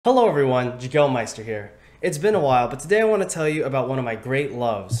Hello everyone, Jiggelmeister here. It's been a while, but today I want to tell you about one of my great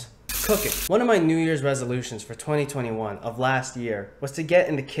loves, cooking. One of my New Year's resolutions for 2021 of last year was to get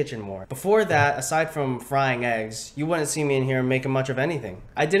in the kitchen more. Before that, aside from frying eggs, you wouldn't see me in here making much of anything.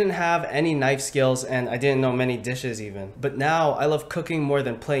 I didn't have any knife skills and I didn't know many dishes even. But now I love cooking more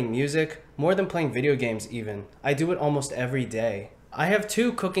than playing music, more than playing video games even. I do it almost every day. I have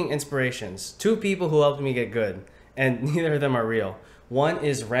two cooking inspirations, two people who helped me get good, and neither of them are real. One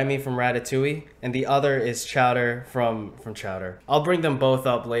is Remy from Ratatouille, and the other is Chowder from Chowder. I'll bring them both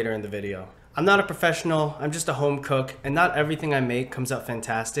up later in the video. I'm not a professional, I'm just a home cook, and not everything I make comes out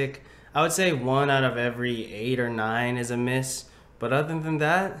fantastic. I would say 1 out of every 8 or 9 is a miss, but other than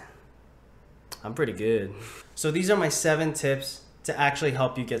that, I'm pretty good. So these are my 7 tips to actually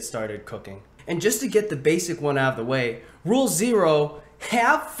help you get started cooking. And just to get the basic one out of the way, rule 0,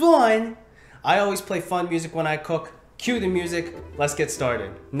 have fun! I always play fun music when I cook. Cue the music, let's get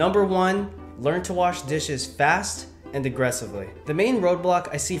started. Number 1, learn to wash dishes fast and aggressively. The main roadblock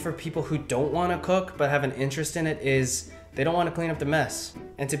I see for people who don't want to cook but have an interest in it is they don't want to clean up the mess.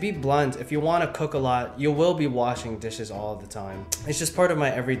 And to be blunt, if you want to cook a lot, you will be washing dishes all the time. It's just part of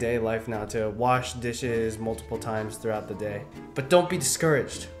my everyday life now to wash dishes multiple times throughout the day. But don't be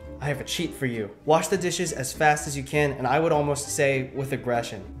discouraged. I have a cheat for you. Wash the dishes as fast as you can, and I would almost say with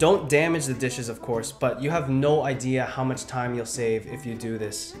aggression. Don't damage the dishes, of course, but you have no idea how much time you'll save if you do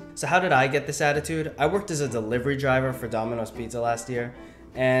this. So how did I get this attitude? I worked as a delivery driver for Domino's Pizza last year,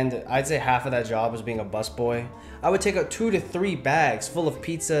 and I'd say half of that job was being a busboy. I would take out 2 to 3 bags full of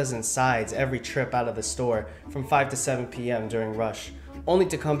pizzas and sides every trip out of the store from 5 to 7 p.m. during rush, only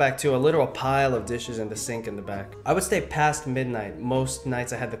to come back to a literal pile of dishes in the sink in the back. I would stay past midnight most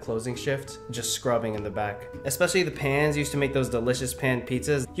nights I had the closing shift, just scrubbing in the back. Especially the pans, used to make those delicious pan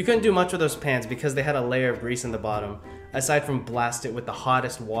pizzas. You couldn't do much with those pans because they had a layer of grease in the bottom. Aside from blast it with the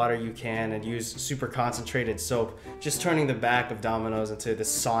hottest water you can and use super concentrated soap, just turning the back of Domino's into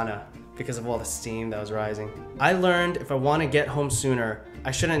this sauna because of all the steam that was rising. I learned if I want to get home sooner, I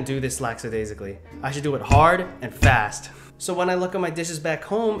shouldn't do this lackadaisically. I should do it hard and fast. So when I look at my dishes back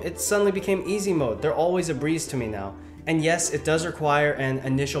home, it suddenly became easy mode. They're always a breeze to me now. And yes, it does require an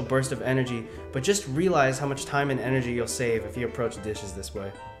initial burst of energy, but just realize how much time and energy you'll save if you approach dishes this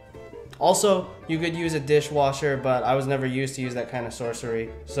way. Also, you could use a dishwasher, but I was never used to use that kind of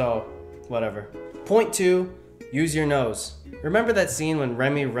sorcery, so whatever. Point 2, use your nose. Remember that scene when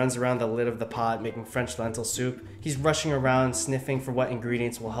Remy runs around the lid of the pot making French lentil soup? He's rushing around sniffing for what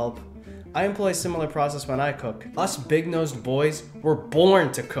ingredients will help. I employ a similar process when I cook. Us big-nosed boys were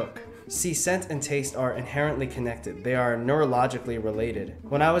born to cook. See, scent and taste are inherently connected. They are neurologically related.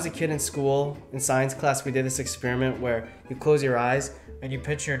 When I was a kid in school, in science class, we did this experiment where you close your eyes and you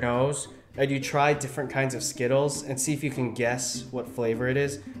pinch your nose and you try different kinds of Skittles and see if you can guess what flavor it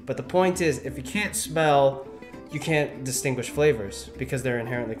is. But the point is, if you can't smell, you can't distinguish flavors because they're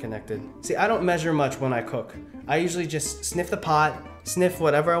inherently connected. See, I don't measure much when I cook. I usually just sniff the pot, sniff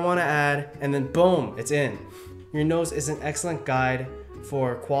whatever I want to add, and then boom, it's in. Your nose is an excellent guide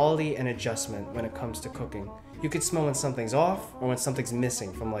for quality and adjustment when it comes to cooking. You can smell when something's off or when something's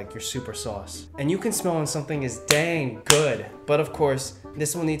missing from like your super sauce. And you can smell when something is dang good. But of course,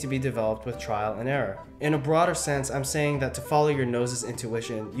 this will need to be developed with trial and error. In a broader sense, I'm saying that to follow your nose's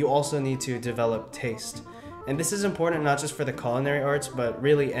intuition, you also need to develop taste. And this is important not just for the culinary arts, but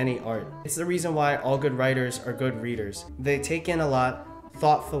really any art. It's the reason why all good writers are good readers. They take in a lot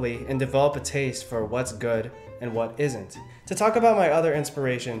thoughtfully and develop a taste for what's good and what isn't. To talk about my other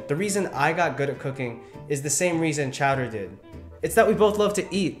inspiration, the reason I got good at cooking is the same reason Chowder did. It's that we both love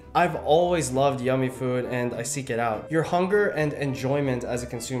to eat. I've always loved yummy food and I seek it out. Your hunger and enjoyment as a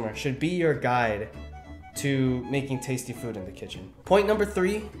consumer should be your guide to making tasty food in the kitchen. Point number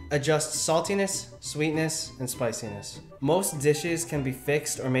 3, adjust saltiness, sweetness, and spiciness. Most dishes can be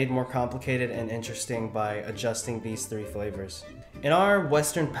fixed or made more complicated and interesting by adjusting these 3 flavors. In our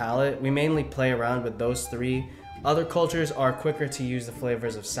Western palate, we mainly play around with those 3. Other cultures are quicker to use the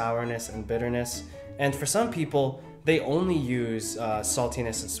flavors of sourness and bitterness, and for some people, they only use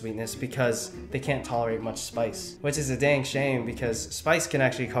saltiness and sweetness because they can't tolerate much spice, which is a dang shame because spice can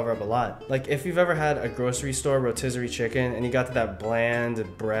actually cover up a lot. Like if you've ever had a grocery store rotisserie chicken and you got to that bland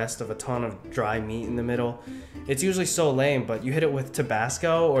breast of a ton of dry meat in the middle, it's usually so lame, but you hit it with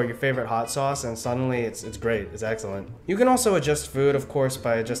Tabasco or your favorite hot sauce and suddenly it's great, it's excellent. You can also adjust food, of course,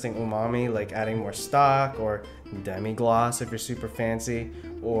 by adjusting umami, like adding more stock or demi-glace if you're super fancy,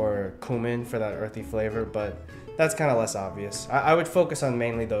 or cumin for that earthy flavor, but that's kind of less obvious. I would focus on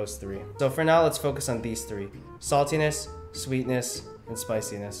mainly those 3. So for now, let's focus on these 3. Saltiness, sweetness, and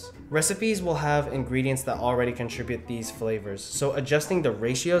spiciness. Recipes will have ingredients that already contribute these flavors, so adjusting the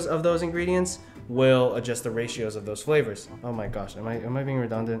ratios of those ingredients will adjust the ratios of those flavors. Oh my gosh, am I being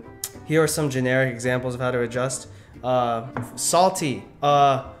redundant? Here are some generic examples of how to adjust. Salty,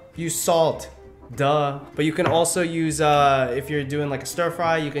 use salt, duh. But you can also use, if you're doing like a stir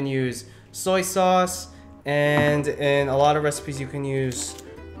fry, you can use soy sauce, and in a lot of recipes you can use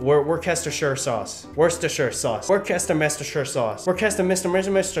Worcestershire sauce. Worcestershire sauce. Worcestershire sauce.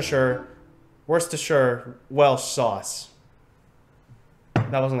 Worcestershire Welsh sauce.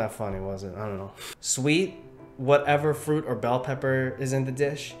 That wasn't that funny, was it? I don't know. Sweet, whatever fruit or bell pepper is in the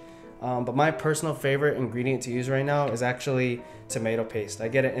dish. But my personal favorite ingredient to use right now is actually tomato paste. I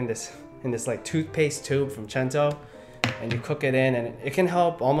get it in this like toothpaste tube from Cento, and you cook it in, and it can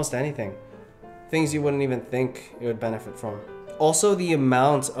help almost anything. Things you wouldn't even think it would benefit from. Also, the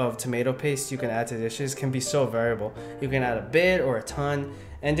amount of tomato paste you can add to dishes can be so variable. You can add a bit or a ton,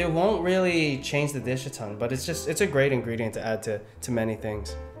 and it won't really change the dish a ton, but it's a great ingredient to add to many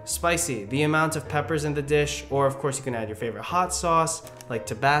things. Spicy, the amount of peppers in the dish, or of course you can add your favorite hot sauce, like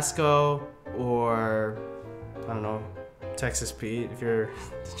Tabasco, or, I don't know, Texas Pete, if you're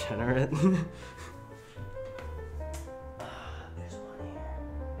degenerate. There's one here.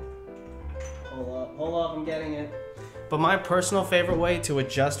 Hold up, I'm getting it. But my personal favorite way to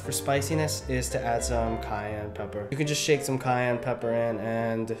adjust for spiciness is to add some cayenne pepper. You can just shake some cayenne pepper in,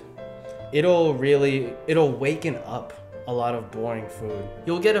 and it'll waken up a lot of boring food.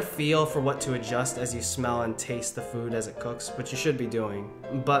 You'll get a feel for what to adjust as you smell and taste the food as it cooks, which you should be doing.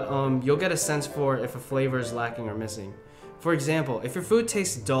 But you'll get a sense for if a flavor is lacking or missing. For example, if your food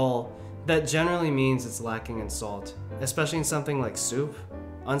tastes dull, that generally means it's lacking in salt, especially in something like soup.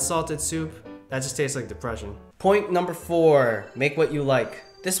 Unsalted soup, that just tastes like depression. Point number 4, make what you like.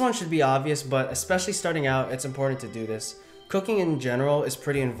 This one should be obvious, but especially starting out, it's important to do this. Cooking in general is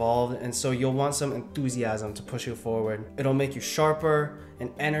pretty involved, and so you'll want some enthusiasm to push you forward. It'll make you sharper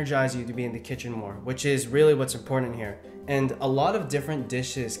and energize you to be in the kitchen more, which is really what's important here. And a lot of different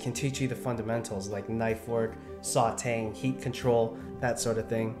dishes can teach you the fundamentals like knife work, sauteing, heat control, that sort of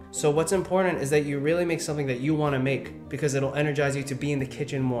thing. So what's important is that you really make something that you want to make, because it'll energize you to be in the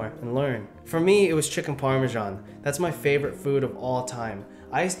kitchen more and learn. For me, it was chicken parmesan. That's my favorite food of all time.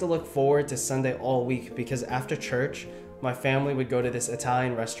 I used to look forward to Sunday all week because after church, my family would go to this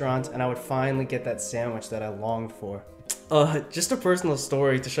Italian restaurant and I would finally get that sandwich that I longed for. Just a personal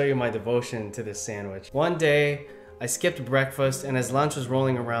story to show you my devotion to this sandwich. One day, I skipped breakfast, and as lunch was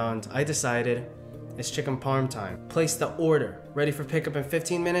rolling around, I decided it's chicken parm time. Place the order. Ready for pickup in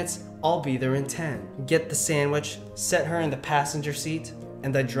 15 minutes? I'll be there in 10. Get the sandwich, set her in the passenger seat,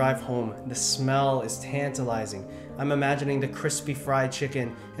 and I drive home. The smell is tantalizing. I'm imagining the crispy fried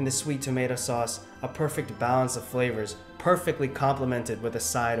chicken and the sweet tomato sauce, a perfect balance of flavors, perfectly complemented with a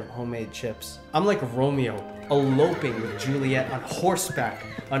side of homemade chips. I'm like Romeo, eloping with Juliet on horseback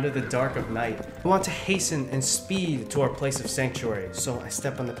under the dark of night. I want to hasten and speed to our place of sanctuary, so I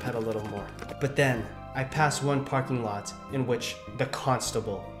step on the pedal a little more. But then, I pass one parking lot in which the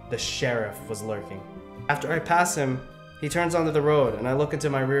constable, the sheriff, was lurking. After I pass him, he turns onto the road, and I look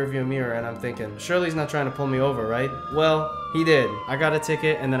into my rearview mirror and I'm thinking, surely he's not trying to pull me over, right? Well, he did. I got a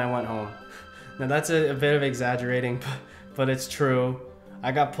ticket and then I went home. Now that's a bit of exaggerating, but it's true.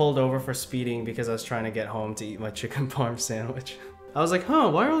 I got pulled over for speeding because I was trying to get home to eat my chicken parm sandwich. I was like,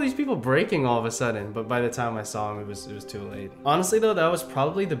 why are all these people braking all of a sudden? But by the time I saw him, it was too late. Honestly though, that was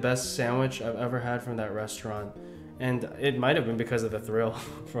probably the best sandwich I've ever had from that restaurant. And it might have been because of the thrill,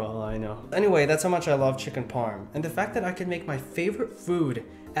 for all I know. Anyway, that's how much I love chicken parm. And the fact that I can make my favorite food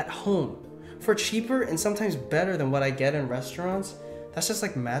at home for cheaper and sometimes better than what I get in restaurants, that's just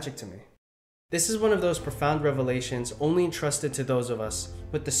like magic to me. This is one of those profound revelations only entrusted to those of us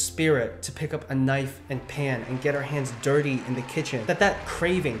with the spirit to pick up a knife and pan and get our hands dirty in the kitchen. That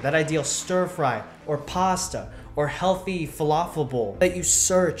craving, that ideal stir fry or pasta or healthy falafel bowl that you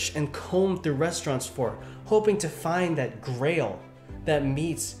search and comb through restaurants for, hoping to find that grail that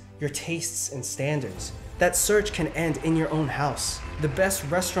meets your tastes and standards. That search can end in your own house. The best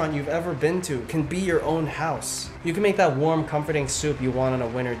restaurant you've ever been to can be your own house. You can make that warm, comforting soup you want on a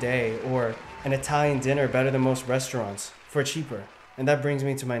winter day, or an Italian dinner better than most restaurants for cheaper. And that brings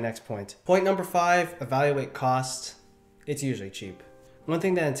me to my next point. Point number 5, evaluate cost. It's usually cheap. One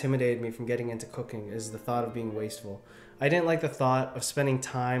thing that intimidated me from getting into cooking is the thought of being wasteful. I didn't like the thought of spending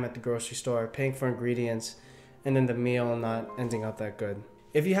time at the grocery store, paying for ingredients, and then the meal not ending up that good.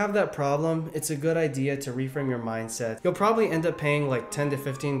 If you have that problem, it's a good idea to reframe your mindset. You'll probably end up paying like $10 to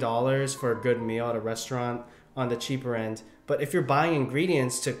 $15 for a good meal at a restaurant on the cheaper end. But if you're buying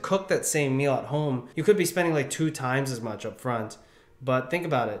ingredients to cook that same meal at home, you could be spending like 2 times as much up front. But think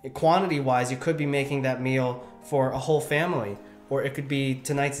about it. Quantity-wise, you could be making that meal for a whole family, or it could be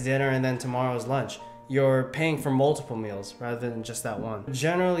tonight's dinner and then tomorrow's lunch. You're paying for multiple meals rather than just that one.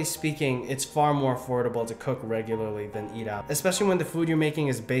 Generally speaking, it's far more affordable to cook regularly than eat out, especially when the food you're making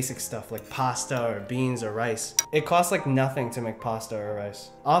is basic stuff like pasta or beans or rice. It costs like nothing to make pasta or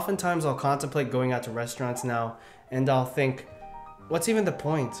rice. Oftentimes I'll contemplate going out to restaurants now and I'll think, what's even the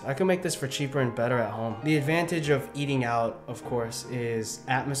point? I can make this for cheaper and better at home. The advantage of eating out, of course, is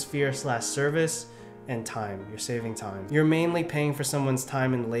atmosphere/service and time. You're saving time. You're mainly paying for someone's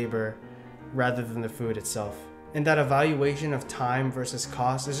time and labor rather than the food itself. And that evaluation of time versus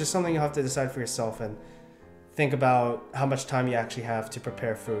cost is just something you'll have to decide for yourself and think about how much time you actually have to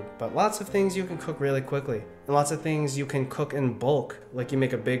prepare food. But lots of things you can cook really quickly. And lots of things you can cook in bulk, like you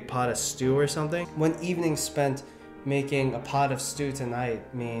make a big pot of stew or something. One evening spent making a pot of stew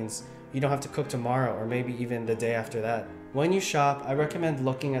tonight means you don't have to cook tomorrow or maybe even the day after that. When you shop, I recommend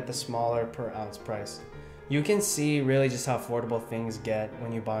looking at the smaller per ounce price. You can see really just how affordable things get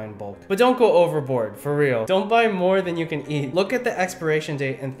when you buy in bulk. But don't go overboard, for real. Don't buy more than you can eat. Look at the expiration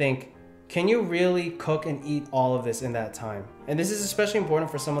date and think, can you really cook and eat all of this in that time? And this is especially important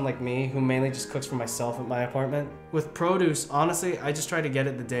for someone like me who mainly just cooks for myself at my apartment. With produce, honestly, I just try to get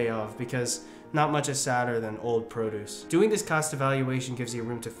it the day of because not much is sadder than old produce. Doing this cost evaluation gives you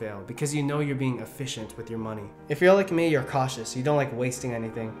room to fail because you know you're being efficient with your money. If you're like me, you're cautious. You don't like wasting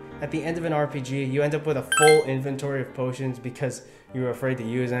anything. At the end of an RPG, you end up with a full inventory of potions because you were afraid to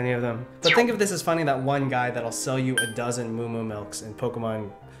use any of them. But think of this as finding that one guy that'll sell you a dozen Moo Moo Milks in Pokemon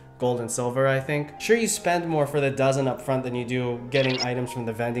Gold and Silver, I think. Sure, you spend more for the dozen up front than you do getting items from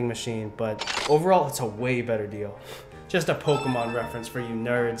the vending machine, but overall, it's a way better deal. Just a Pokemon reference for you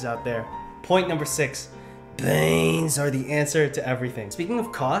nerds out there. Point number 6, beans are the answer to everything. Speaking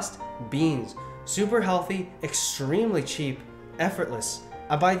of cost, beans, super healthy, extremely cheap, effortless.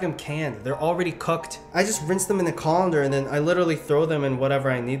 I buy them canned, they're already cooked. I just rinse them in the colander and then I literally throw them in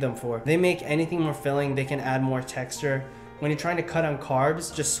whatever I need them for. They make anything more filling, they can add more texture. When you're trying to cut on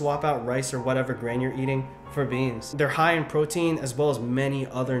carbs, just swap out rice or whatever grain you're eating for beans. They're high in protein as well as many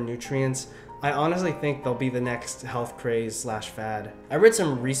other nutrients. I honestly think they'll be the next health craze/fad. I read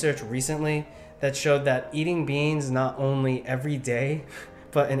some research recently that showed that eating beans not only every day,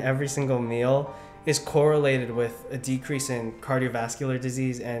 but in every single meal is correlated with a decrease in cardiovascular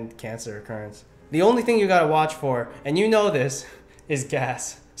disease and cancer occurrence. The only thing you gotta watch for, and you know this, is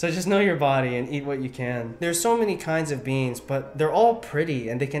gas. So just know your body and eat what you can. There's so many kinds of beans, but they're all pretty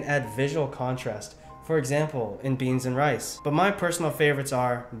and they can add visual contrast. For example, in beans and rice. But my personal favorites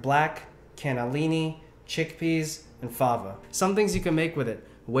are black, cannellini, chickpeas, and fava. Some things you can make with it: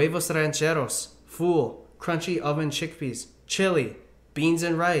 huevos rancheros, fool, crunchy oven chickpeas, chili, beans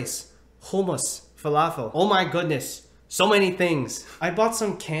and rice, hummus, falafel. Oh my goodness, so many things. I bought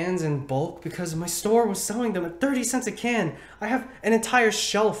some cans in bulk because my store was selling them at 30 cents a can. I have an entire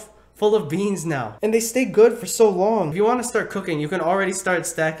shelf full of beans now, and they stay good for so long. If you want to start cooking, you can already start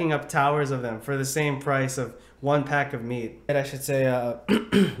stacking up towers of them for the same price of one pack of meat. And I should say,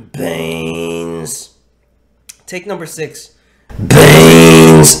 beans. Take number 6,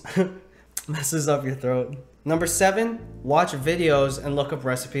 beans. Messes up your throat. Number 7, watch videos and look up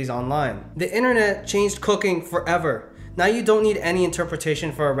recipes online. The internet changed cooking forever. Now you don't need any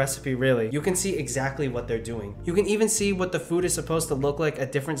interpretation for a recipe really. You can see exactly what they're doing. You can even see what the food is supposed to look like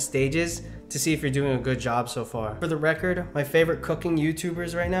at different stages to see if you're doing a good job so far. For the record, my favorite cooking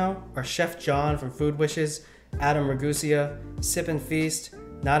YouTubers right now are Chef John from Food Wishes, Adam Ragusia, Sip and Feast,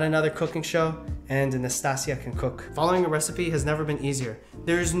 Not Another Cooking Show, and Anastasia Can Cook. Following a recipe has never been easier.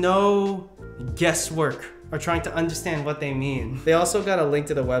 There's no guesswork or trying to understand what they mean. They also got a link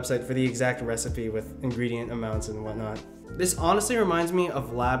to the website for the exact recipe with ingredient amounts and whatnot. This honestly reminds me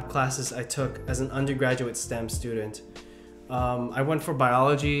of lab classes I took as an undergraduate STEM student. I went for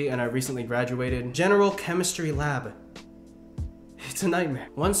biology and I recently graduated. General chemistry lab. It's a nightmare.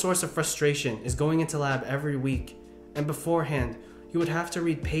 One source of frustration is going into lab every week, and beforehand, you would have to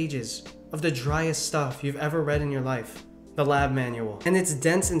read pages of the driest stuff you've ever read in your life. The lab manual. And its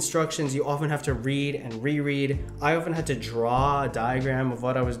dense instructions you often have to read and reread. I often had to draw a diagram of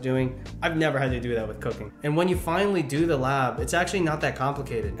what I was doing. I've never had to do that with cooking. And when you finally do the lab, it's actually not that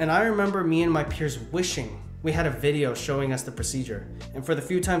complicated. And I remember me and my peers wishing we had a video showing us the procedure. And for the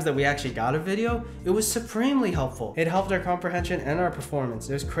few times that we actually got a video, it was supremely helpful. It helped our comprehension and our performance.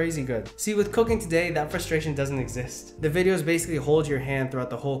 It was crazy good. See, with cooking today, that frustration doesn't exist. The videos basically hold your hand throughout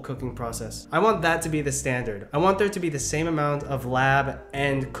the whole cooking process. I want that to be the standard. I want there to be the same amount of lab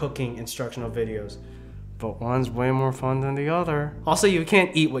and cooking instructional videos. but one's way more fun than the other. Also, you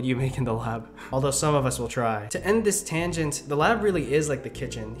can't eat what you make in the lab, although some of us will try. To end this tangent, the lab really is like the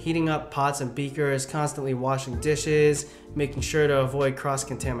kitchen, heating up pots and beakers, constantly washing dishes, making sure to avoid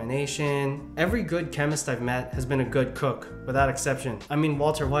cross-contamination. Every good chemist I've met has been a good cook, without exception. I mean,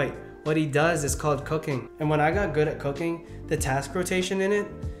 Walter White, what he does is called cooking. And when I got good at cooking, the task rotation in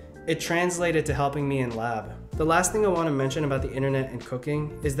it translated to helping me in lab. The last thing I want to mention about the internet and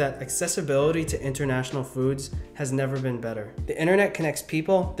cooking is that accessibility to international foods has never been better. The internet connects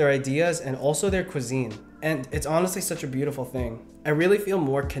people, their ideas, and also their cuisine. And it's honestly such a beautiful thing. I really feel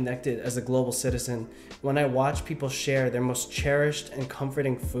more connected as a global citizen when I watch people share their most cherished and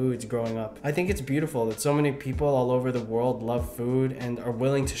comforting foods growing up. I think it's beautiful that so many people all over the world love food and are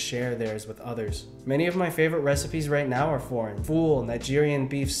willing to share theirs with others. Many of my favorite recipes right now are foreign. Fool, Nigerian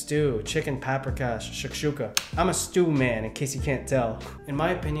beef stew, chicken paprikash, shakshuka. I'm a stew man in case you can't tell. In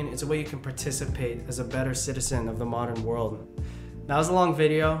my opinion, it's a way you can participate as a better citizen of the modern world. That was a long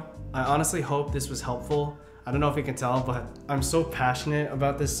video. I honestly hope this was helpful. I don't know if you can tell, but I'm so passionate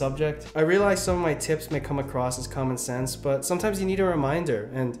about this subject. I realize some of my tips may come across as common sense, but sometimes you need a reminder,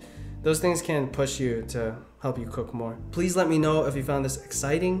 and those things can push you to help you cook more. Please let me know if you found this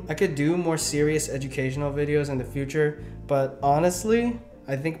exciting. I could do more serious educational videos in the future, but honestly,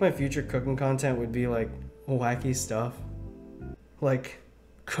 I think my future cooking content would be like wacky stuff. Like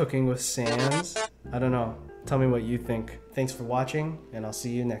cooking with sands. I don't know. Tell me what you think. Thanks for watching, and I'll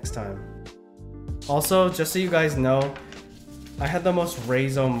see you next time. Also, just so you guys know, I had the most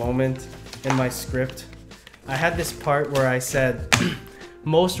Rezo moment in my script. I had this part where I said,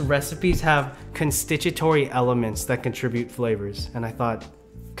 most recipes have constitutory elements that contribute flavors. And I thought,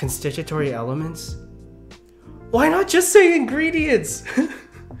 constitutory elements? Why not just say ingredients?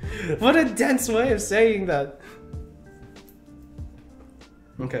 What a dense way of saying that.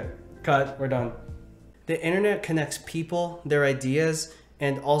 Okay, cut, we're done. The internet connects people, their ideas,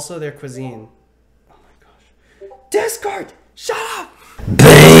 and also their cuisine. Oh my gosh. Discord, shut up!